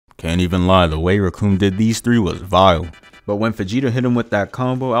Can't even lie, the way Recoome did these three was vile. But when Vegeta hit him with that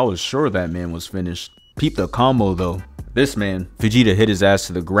combo, I was sure that man was finished. Peep the combo though. This man, Vegeta hit his ass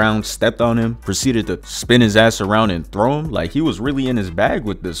to the ground, stepped on him, proceeded to spin his ass around and throw him like he was really in his bag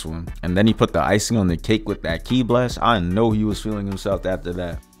with this one. And then he put the icing on the cake with that ki blast. I know he was feeling himself after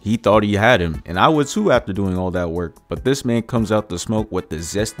that. He thought he had him, and I would too after doing all that work. But this man comes out the smoke with the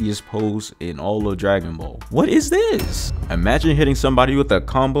zestiest pose in all of Dragon Ball. What is this? Imagine hitting somebody with a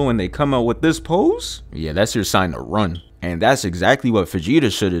combo and they come out with this pose? Yeah, that's your sign to run. And that's exactly what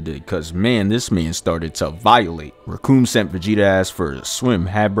Vegeta should have did, cause man, this man started to violate. Recoome sent Vegeta ass for a swim,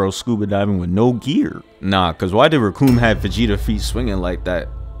 had bro scuba diving with no gear. Nah, cause why did Recoome have Vegeta feet swinging like that?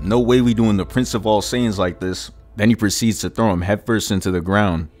 No way we doing the Prince of All Saiyans like this. Then he proceeds to throw him headfirst into the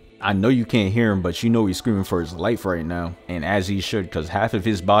ground. I know you can't hear him, but you know he's screaming for his life right now. And as he should, cause half of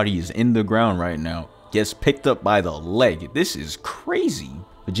his body is in the ground right now. Gets picked up by the leg. This is crazy.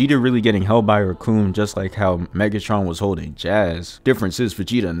 Vegeta really getting held by Recoome just like how Megatron was holding Jazz. Difference is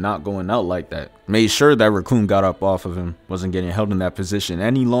Vegeta not going out like that. Made sure that Recoome got up off of him. Wasn't getting held in that position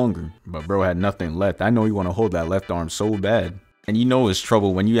any longer. But bro had nothing left. I know he want to hold that left arm so bad. And you know it's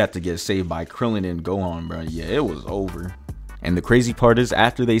trouble when you have to get saved by Krillin and Gohan, bro. Yeah, it was over. And the crazy part is,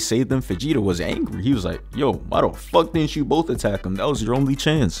 after they saved him, Vegeta was angry. He was like, yo, why the fuck didn't you both attack him? That was your only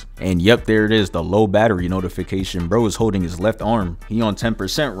chance. And yep, there it is, the low battery notification. Bro is holding his left arm. He on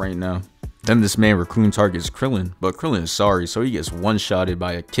 10% right now. Then this man Recoome targets Krillin, but Krillin is sorry, so he gets one-shotted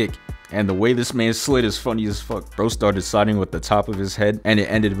by a kick. And the way this man slid is funny as fuck. Bro started sliding with the top of his head, and it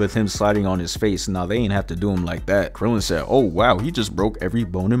ended with him sliding on his face. Now they ain't have to do him like that. Krillin said, oh wow, he just broke every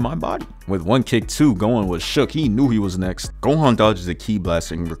bone in my body. With one kick too, Gohan was shook. He knew he was next. Gohan dodges a ki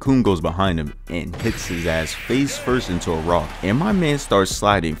blast and Recoome goes behind him and hits his ass face first into a rock. And my man starts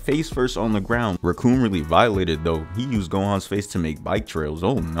sliding face first on the ground. Recoome really violated though. He used Gohan's face to make bike trails.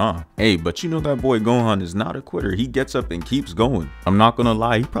 Oh nah. Hey, but you know that boy Gohan is not a quitter. He gets up and keeps going. I'm not gonna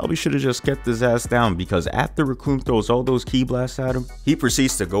lie, he probably should have just kept his ass down, because after Recoome throws all those ki blasts at him, he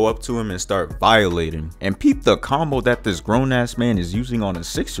proceeds to go up to him and start violating. And peep the combo that this grown ass man is using on a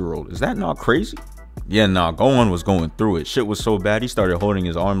 6-year-old. Is that not crazy? Yeah, nah, Gohan was going through it. Shit was so bad he started holding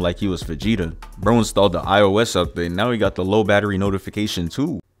his arm like he was Vegeta. Bro installed the iOS update. Now he got the low battery notification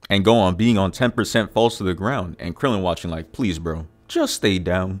too. And Gohan being on 10% falls to the ground, and Krillin watching like, please bro, just stay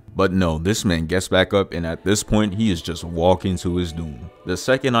down. But no, this man gets back up, and at this point he is just walking to his doom. The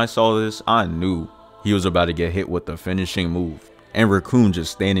second I saw this, I knew he was about to get hit with the finishing move. And Recoome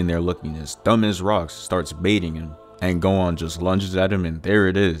just standing there looking as dumb as rocks starts baiting him. And Gohan just lunges at him, and there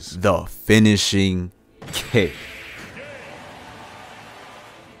it is, the finishing kick.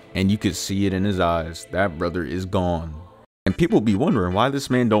 And you could see it in his eyes, that brother is gone. And people be wondering why this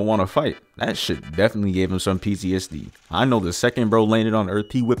man don't want to fight. That shit definitely gave him some PTSD. I know the second bro landed on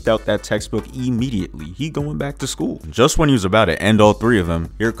Earth, he whipped out that textbook immediately. He going back to school. Just when he was about to end all three of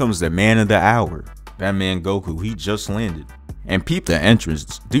them, here comes the man of the hour. That man Goku, he just landed. And peep the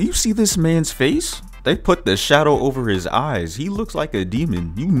entrance. Do you see this man's face? They put the shadow over his eyes. He looks like a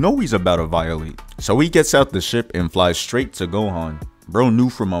demon. You know he's about to violate. So he gets out the ship and flies straight to Gohan. Bro knew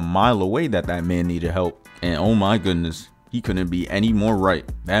from a mile away that that man needed help. And oh my goodness, he couldn't be any more right.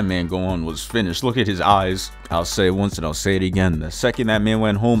 That man Gohan was finished. Look at his eyes. I'll say it once and I'll say it again. The second that man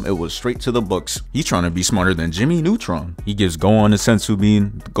went home, it was straight to the books. He's trying to be smarter than Jimmy Neutron. He gives Gohan a sensu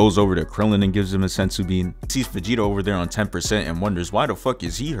bean, goes over to Krillin and gives him a sensu bean. Sees Vegeta over there on 10% and wonders why the fuck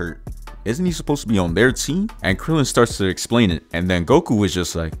is he hurt? Isn't he supposed to be on their team? And Krillin starts to explain it, and then Goku was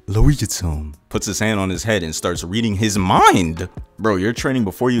just like, Louis-Tom, puts his hand on his head and starts reading his mind. Bro, your training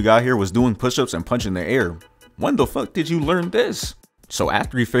before you got here was doing push-ups and punching the air. When the fuck did you learn this? So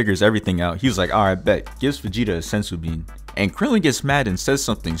after he figures everything out, he was like, alright, bet, gives Vegeta a sensu bean. And Krillin gets mad and says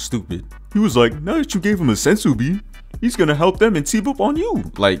something stupid. He was like, now that you gave him a sensu bean, he's gonna help them and team up on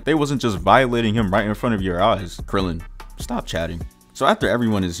you. Like, they wasn't just violating him right in front of your eyes. Krillin, stop chatting. So after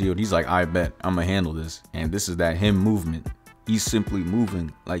everyone is healed, he's like, I bet, I'ma handle this. And this is that him movement. He's simply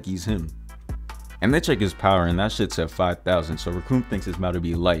moving like he's him. And they check his power, and that shit's at 5,000, so Recoome thinks it's about to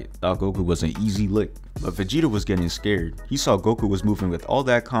be light. Thought Goku was an easy lick. But Vegeta was getting scared. He saw Goku was moving with all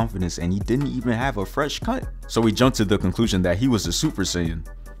that confidence, and he didn't even have a fresh cut. So he jumped to the conclusion that he was a Super Saiyan.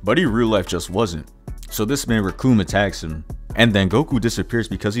 But in real life just wasn't. So this man Recoome attacks him. And then Goku disappears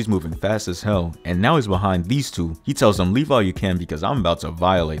because he's moving fast as hell. And now he's behind these two. He tells them, leave all you can because I'm about to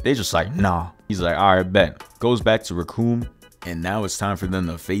violate. They just like, nah. He's like, alright, bet. Goes back to Recoome. And now it's time for them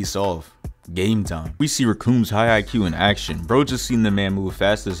to face off. Game time. We see Recoome's high IQ in action. Bro just seen the man move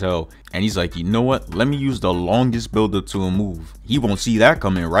fast as hell. And he's like, you know what? Let me use the longest build up to a move. He won't see that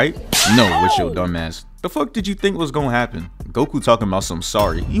coming, right? No, with your dumbass. The fuck did you think was gonna happen? Goku talking about some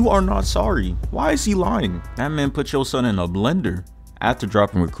sorry. You are not sorry. Why is he lying? That man put your son in a blender. After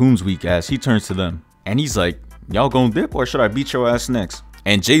dropping Recoome's weak ass, he turns to them and he's like, y'all gonna dip or should I beat your ass next?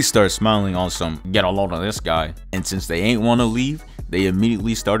 And Jay starts smiling on some get a load of this guy. And since they ain't wanna leave, they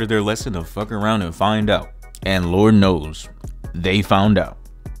immediately started their lesson to fuck around and find out. And Lord knows, they found out.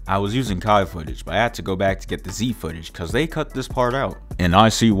 I was using Kai footage, but I had to go back to get the Z footage because they cut this part out. And I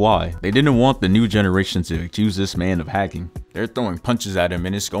see why. They didn't want the new generation to accuse this man of hacking. They're throwing punches at him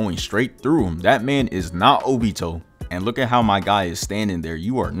and it's going straight through him. That man is not Obito. And look at how my guy is standing there.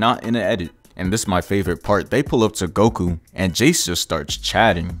 You are not in an edit. And this is my favorite part. They pull up to Goku and Jace just starts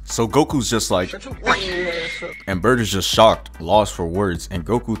chatting. So Goku's just like, and Burter's just shocked, lost for words. And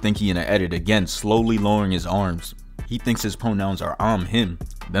Goku think he in an edit again, slowly lowering his arms. He thinks his pronouns are I'm him.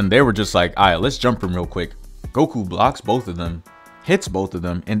 Then they were just like, alright, let's jump him real quick. Goku blocks both of them, hits both of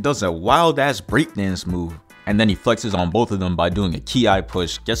them, and does a wild ass breakdance move. And then he flexes on both of them by doing a ki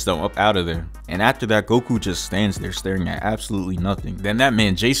push, gets them up out of there. And after that, Goku just stands there staring at absolutely nothing. Then that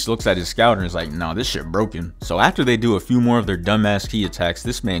man Jace looks at his scouter and is like, nah, this shit broken. So after they do a few more of their dumbass ki attacks,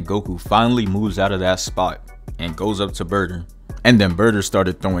 this man Goku finally moves out of that spot and goes up to Burter. And then Burter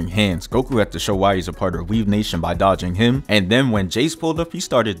started throwing hands. Goku had to show why he's a part of Weave Nation by dodging him. And then when Jace pulled up, he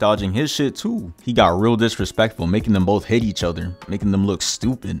started dodging his shit too. He got real disrespectful, making them both hit each other, making them look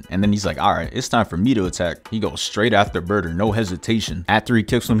stupid. And then he's like, alright, it's time for me to attack. He goes straight after Burter, no hesitation. After he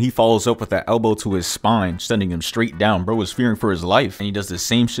kicks him, he follows up with that elbow to his spine, sending him straight down. Bro was fearing for his life. And he does the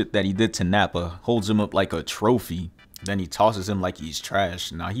same shit that he did to Nappa, holds him up like a trophy. Then he tosses him like he's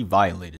trash. Nah, he violated.